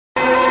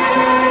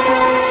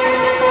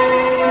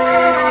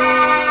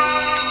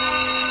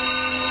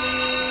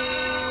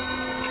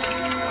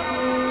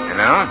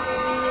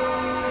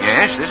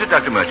This is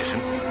Dr. Murchison.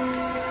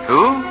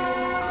 Who?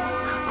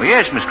 Oh,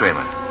 yes, Miss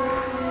Kramer.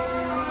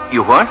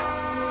 You what?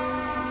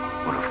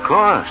 Well, of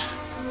course.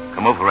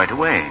 Come over right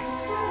away.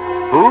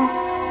 Who?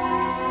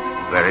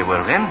 Very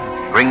well, then.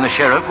 Bring the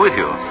sheriff with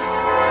you.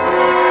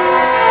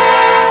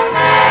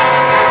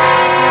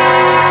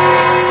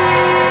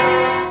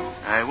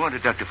 I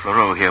wanted Dr.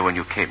 Fleureau here when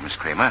you came, Miss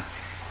Kramer.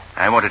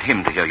 I wanted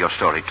him to hear your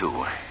story, too.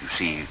 You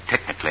see,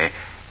 technically,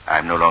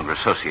 I'm no longer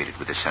associated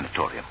with this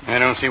sanatorium. I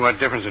don't see what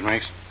difference it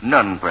makes.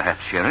 None,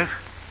 perhaps, Sheriff.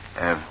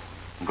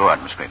 Go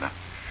on, Miss Kramer.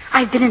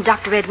 I've been in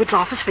Dr. Edwards'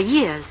 office for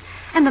years,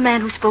 and the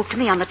man who spoke to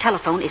me on the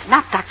telephone is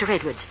not Dr.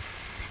 Edwards.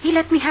 He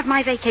let me have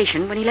my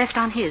vacation when he left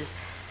on his,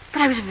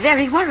 but I was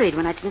very worried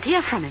when I didn't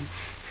hear from him.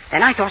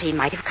 Then I thought he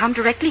might have come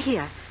directly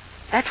here.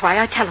 That's why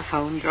I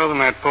telephoned. Show them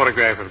that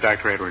photograph of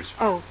Dr. Edwards.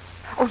 Oh,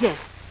 yes.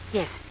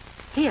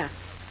 Here.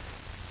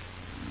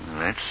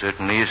 That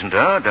certainly isn't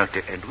our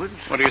Dr. Edwards.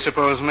 What do you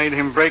suppose made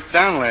him break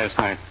down last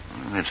night?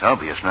 It's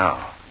obvious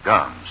now.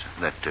 Gomes,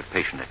 that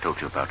patient I told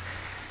you about.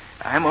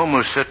 I'm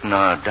almost certain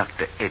our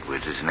Dr.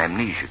 Edwards is an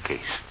amnesia case.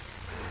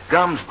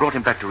 Gomes brought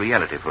him back to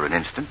reality for an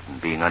instant,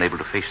 and being unable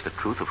to face the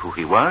truth of who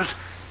he was,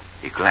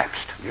 he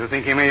collapsed. You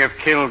think he may have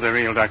killed the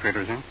real Dr.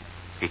 Edwards, huh?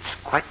 It's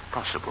quite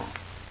possible.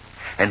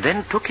 And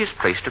then took his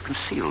place to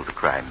conceal the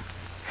crime.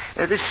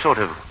 This sort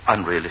of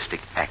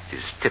unrealistic act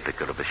is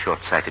typical of the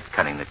short-sighted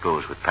cunning that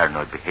goes with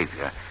paranoid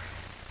behavior.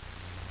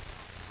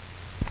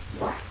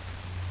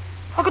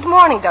 Oh, good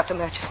morning, Dr.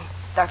 Murchison.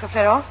 Dr.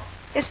 Fleureau,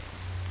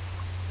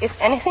 is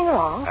anything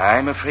wrong?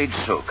 I'm afraid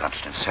so,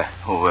 Constance.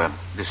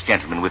 This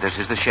gentleman with us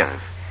is the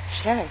sheriff.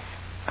 Sheriff?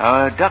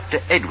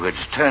 Dr.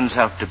 Edwards turns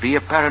out to be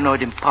a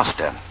paranoid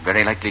imposter,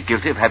 very likely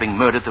guilty of having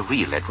murdered the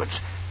real Edwards.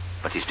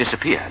 But he's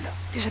disappeared.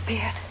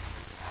 Disappeared?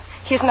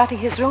 He's not in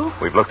his room?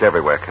 We've looked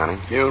everywhere, Connie.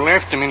 You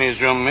left him in his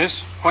room, miss.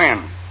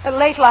 When?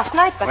 Late last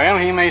night, but... Well,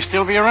 he may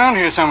still be around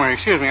here somewhere.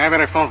 Excuse me, I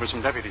better phone for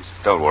some deputies.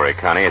 Don't worry,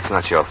 Connie. It's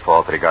not your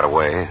fault that he got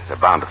away. They're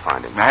bound to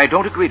find him. I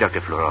don't agree,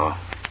 Dr. Fleureau.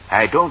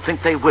 I don't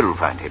think they will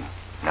find him.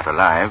 Not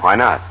alive. Why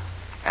not?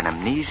 An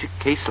amnesia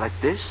case like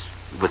this,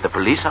 with the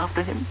police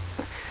after him?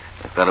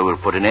 The fellow will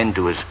put an end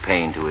to his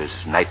pain, to his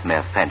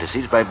nightmare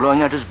fantasies, by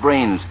blowing out his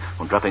brains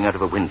or dropping out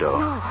of a window.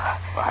 No.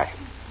 Why,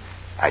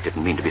 I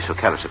didn't mean to be so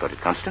callous about it,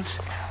 Constance.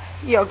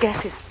 Your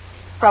guess is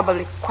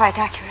probably quite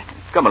accurate.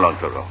 Come along,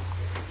 Fleureau.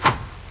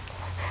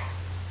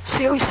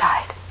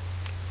 Suicide?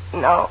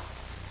 No.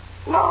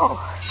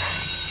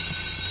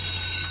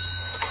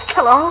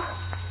 Hello?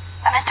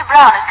 Mr.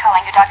 Brown is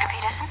calling you, Dr.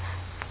 Peterson.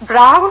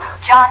 Brown?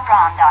 John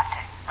Brown,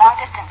 doctor. Long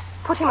distance.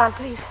 Put him on,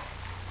 please.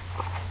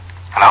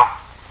 Hello?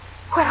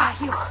 Where are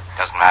you?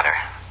 Doesn't matter.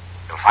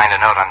 You'll find a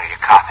note under your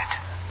carpet.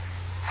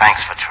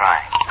 Thanks for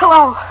trying.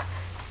 Hello?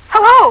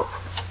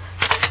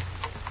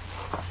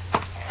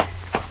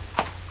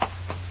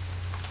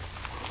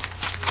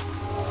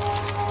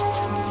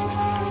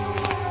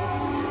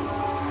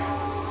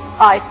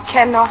 I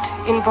cannot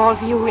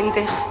involve you in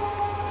this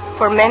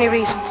for many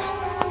reasons.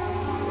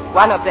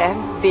 One of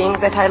them being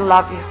that I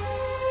love you.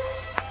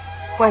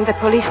 When the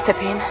police step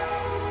in,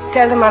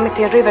 tell them I'm at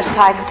the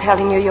Riverside Hotel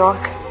in New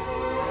York.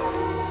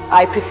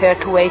 I prefer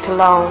to wait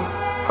alone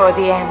for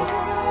the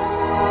end.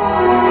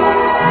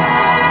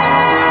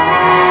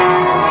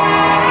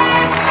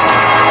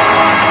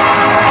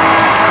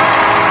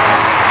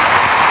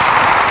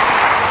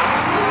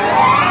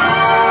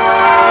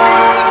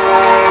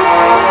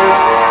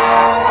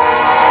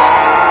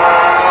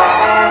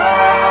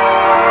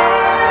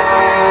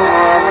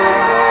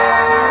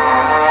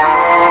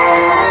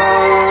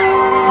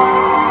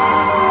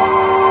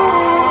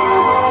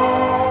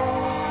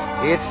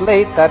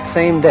 Late that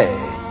same day,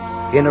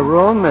 in a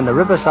room in the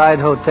Riverside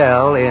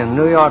Hotel in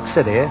New York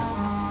City.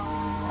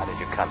 How did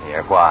you come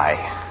here? Why?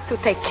 To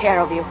take care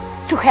of you.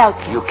 To help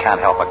you. You can't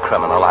help a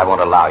criminal. I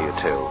won't allow you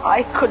to.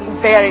 I couldn't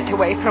bear it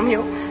away from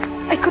you.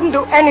 I couldn't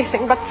do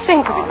anything but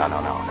think of you.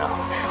 No.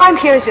 I'm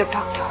here as your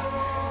doctor.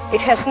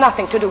 It has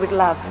nothing to do with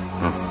love.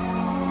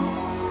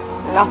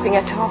 Nothing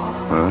at all.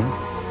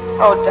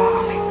 Oh,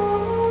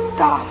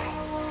 darling.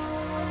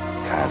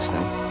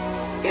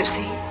 Constance? You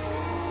see?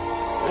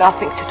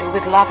 Nothing to do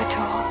with love at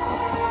all.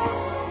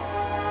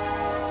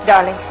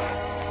 Darling,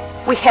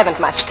 we haven't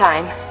much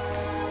time.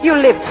 You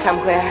lived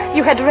somewhere.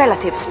 You had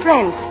relatives,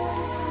 friends.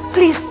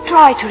 Please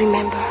try to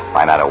remember.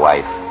 Why not a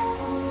wife?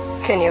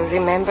 Can you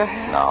remember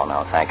her?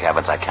 No. Thank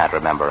heavens I can't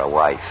remember a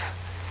wife.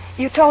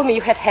 You told me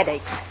you had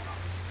headaches.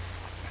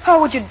 How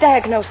would you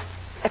diagnose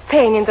a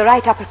pain in the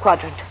right upper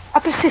quadrant?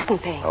 A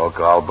persistent pain? Oh,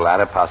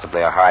 gallbladder,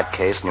 possibly a heart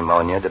case,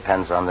 pneumonia.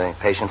 Depends on the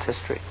patient's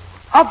history.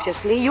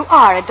 Obviously, you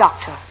are a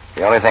doctor.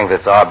 The only thing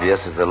that's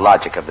obvious is the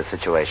logic of the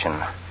situation.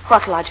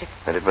 What logic?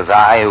 That it was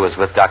I who was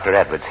with Dr.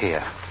 Edwards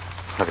here.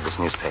 Look at this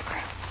newspaper.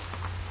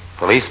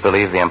 Police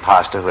believe the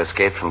imposter who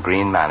escaped from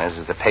Green Manors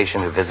is the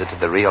patient who visited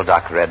the real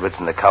Dr. Edwards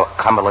in the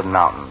Cumberland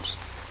Mountains.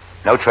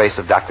 No trace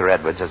of Dr.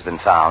 Edwards has been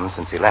found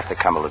since he left the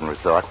Cumberland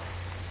Resort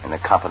in the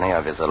company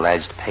of his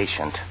alleged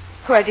patient.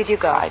 Where did you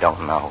go? I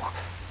don't know.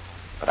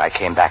 But I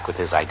came back with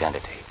his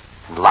identity.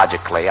 And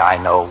logically,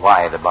 I know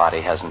why the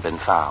body hasn't been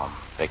found.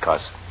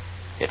 Because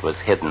It was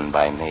hidden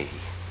by me.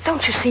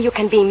 Don't you see you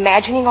can be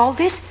imagining all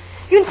this?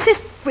 You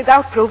insist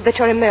without proof that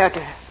you're a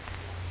murderer.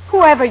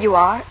 Whoever you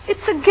are,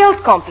 it's a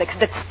guilt complex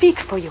that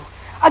speaks for you.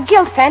 A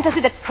guilt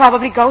fantasy that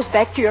probably goes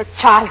back to your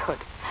childhood.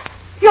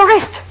 Your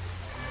wrist.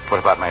 What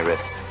about my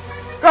wrist?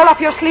 Roll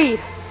up your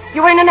sleeve.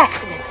 You were in an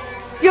accident.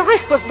 Your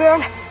wrist was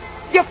burned.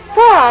 Your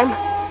forearm.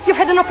 You've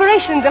had an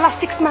operation in the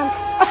last 6 months.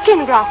 A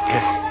skin graft.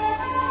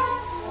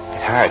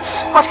 It hurts.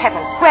 What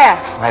happened? Where?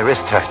 My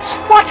wrist hurts.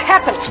 What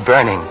happened? It's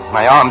burning.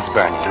 My arm's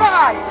burning.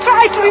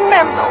 Try to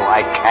remember. No,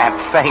 I can't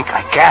think.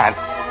 I can't.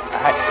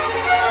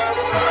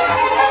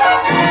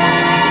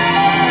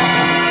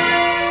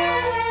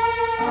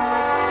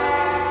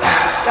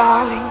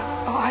 Darling,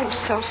 oh, I'm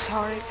so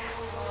sorry.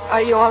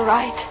 Are you all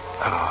right?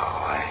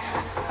 Oh,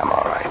 I'm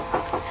all right.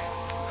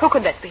 Who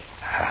could that be?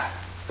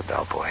 The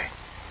bellboy.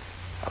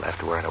 I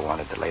left word I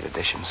wanted the late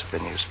editions of the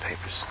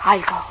newspapers.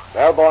 I'll go.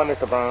 Bellboy,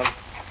 Mr. Brown.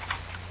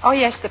 Oh,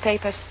 yes, the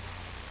papers.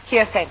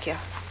 Here, thank you.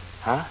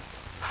 Huh?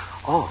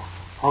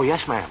 Oh,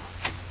 yes, ma'am.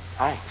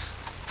 Thanks.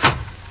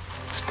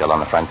 Still on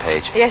the front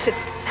page. Yes, it's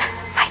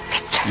my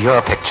picture.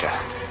 Your picture.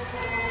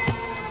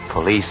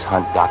 Police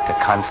hunt Dr.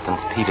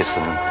 Constance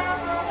Peterson,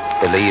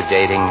 believed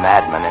aiding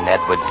madman in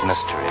Edward's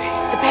mystery.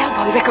 The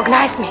bellboy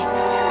recognized me.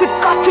 We've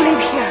got to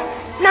leave here.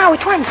 Now,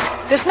 at once.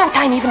 There's no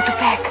time even to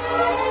pack.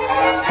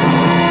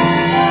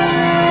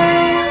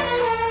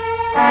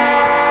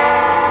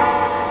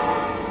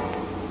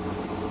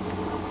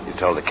 You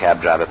told the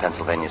cab driver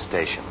Pennsylvania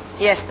Station.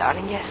 Yes,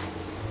 darling, yes.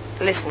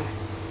 Listen.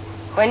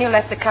 When you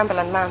left the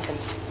Cumberland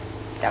Mountains,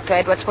 Dr.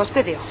 Edwards was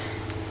with you.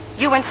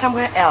 You went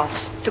somewhere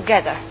else,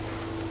 together.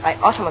 By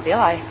automobile,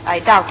 I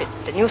doubt it.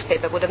 The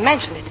newspaper would have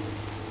mentioned it.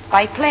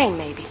 By plane,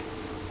 maybe.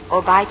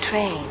 Or by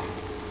train.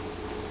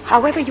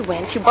 However you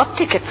went, you bought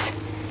tickets.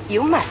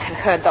 You must have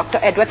heard Dr.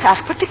 Edwards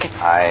ask for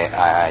tickets.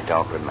 I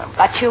don't remember.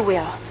 But you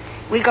will.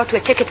 We'll go to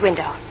a ticket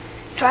window.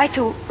 Try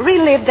to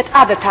relive that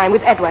other time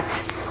with Edwards.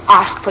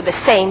 Ask for the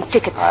same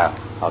tickets.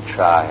 I'll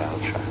try.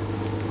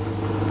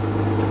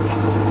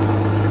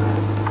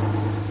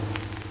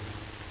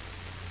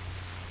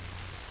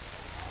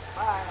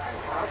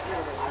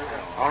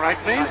 All right,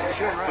 please.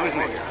 Who's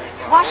next?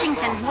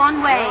 Washington,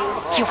 one way.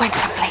 You went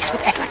someplace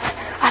with Edwards.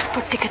 Ask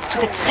for tickets to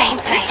that same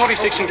place.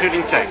 46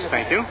 including tax,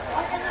 thank you.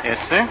 Yes,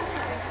 sir.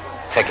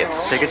 Tickets.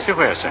 Tickets to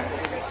where, sir?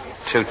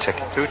 2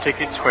 tickets. 2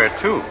 tickets where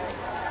to?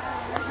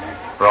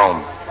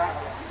 Rome.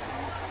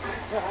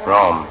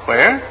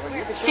 Where?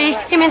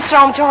 He means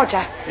Rome,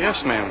 Georgia.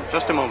 Yes, ma'am.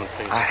 Just a moment,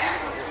 please. I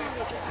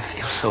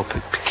feel so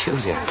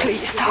peculiar.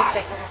 Please,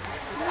 darling.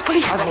 A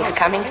policeman is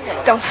coming.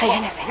 Don't say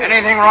anything.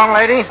 Anything wrong,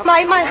 lady?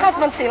 My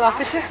husband's ill,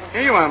 officer.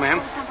 Here you are,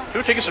 ma'am.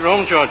 2 tickets to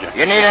Rome, Georgia.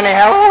 You need any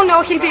help? Oh,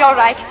 no, he'll be all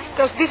right.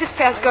 Those dizzy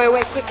spells go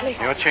away quickly.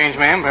 Your change,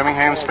 ma'am.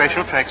 Birmingham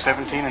Special, track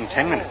 17 in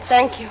 10 minutes.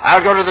 Thank you.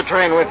 I'll go to the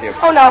train with you.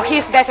 Oh, no,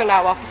 he's better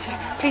now, officer.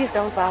 Please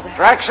don't bother.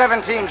 Track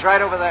 17's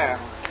right over there.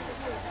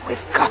 We've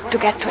got to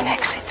get to an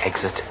exit.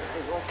 Exit?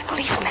 The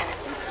policeman.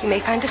 He may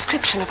find a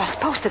description of us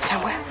posted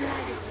somewhere.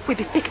 We'll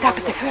be picked up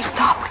at the first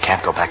stop. We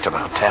can't go back to the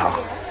hotel.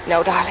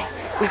 No, darling.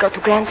 We'll go to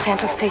Grand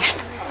Central Station.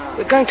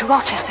 We're going to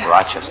Rochester.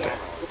 Rochester?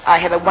 I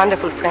have a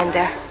wonderful friend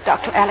there,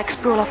 Dr. Alex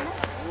Bruloff.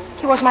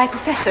 He was my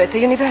professor at the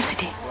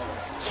university.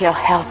 He'll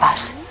help us.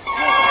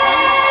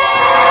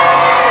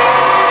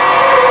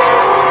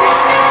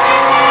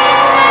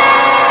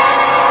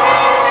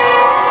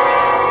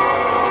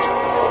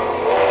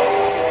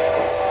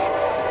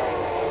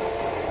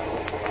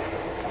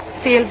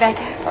 Feel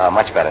better?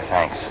 Much better,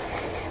 thanks.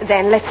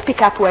 Then let's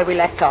pick up where we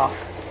left off.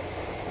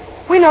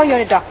 We know you're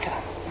a doctor,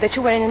 that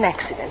you were in an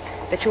accident,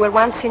 that you were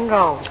once in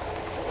Rome.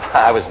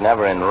 I was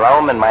never in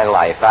Rome in my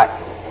life.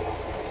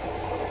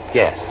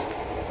 Yes.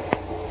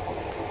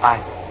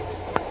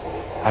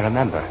 I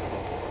remember.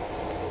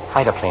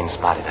 Fighter plane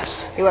spotted us.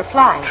 You were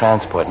flying.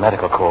 Transport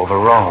medical corps over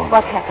Rome.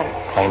 What happened?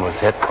 Plane was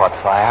hit, caught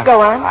fire.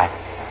 Go on.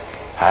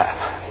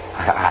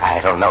 I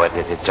don't know.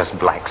 It just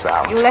blacks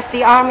out. You left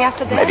the army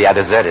after that? Maybe I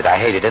deserted. I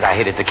hated it. I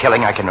hated the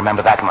killing. I can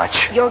remember that much.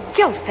 Your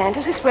guilt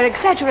fantasies were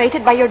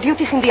exaggerated by your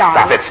duties in the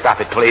army.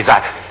 Stop it, please.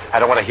 I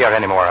don't want to hear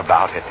any more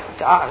about it.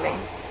 Darling,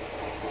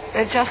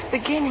 we're just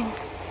beginning.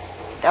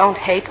 Don't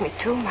hate me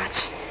too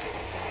much.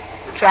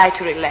 Try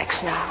to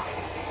relax now.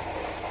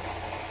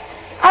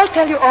 I'll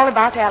tell you all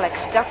about Alex,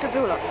 Dr.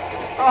 Bruloff.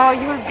 Oh,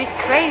 you'll be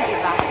crazy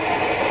about it.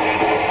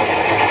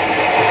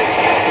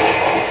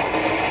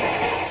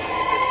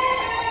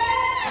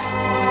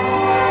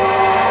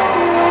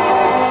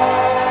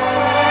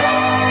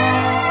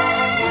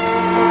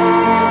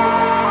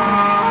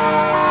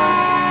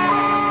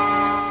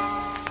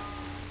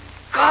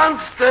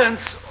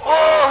 Constance!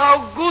 Oh,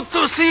 how good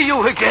to see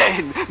you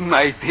again,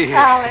 my dear.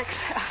 Alex,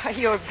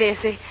 you're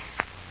busy.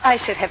 I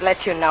should have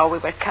let you know we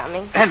were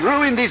coming. And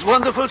ruined this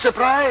wonderful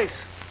surprise.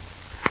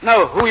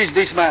 Now, who is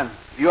this man?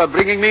 You are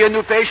bringing me a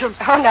new patient?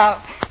 Oh, no.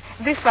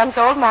 This one's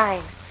all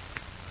mine.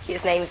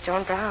 His name's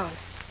John Brown.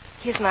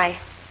 He's my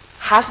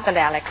husband,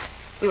 Alex.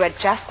 We were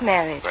just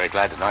married. Very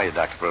glad to know you,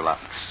 Dr. Bruloff.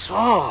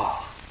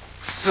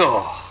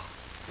 So,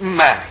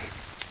 married.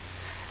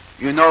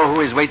 You know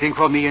who is waiting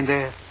for me in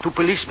there? 2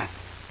 policemen.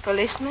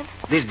 Policemen?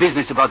 This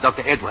business about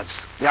Dr. Edwards.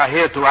 They are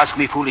here to ask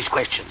me foolish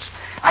questions.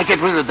 I get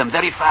rid of them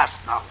very fast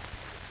now.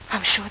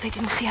 I'm sure they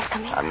didn't see us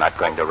come in. I'm not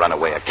going to run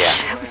away again.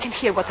 We can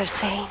hear what they're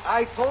saying.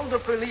 I told the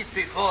police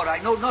before.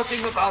 I know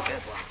nothing about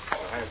Edwards.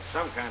 I had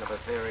some kind of a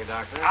theory,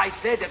 Doctor. I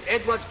said if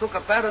Edwards took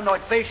a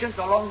paranoid patient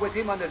along with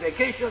him on a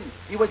vacation,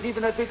 he was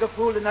even a bigger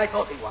fool than I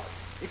thought he was.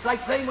 It's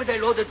like playing with a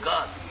loaded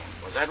gun.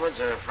 Was Edwards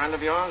a friend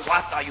of yours?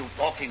 What are you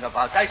talking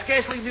about? I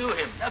scarcely knew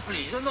him. Now,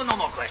 please, no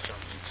more questions.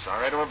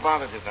 Sorry to have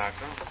bothered you,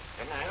 Doctor.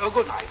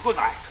 Good night. Good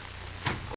night.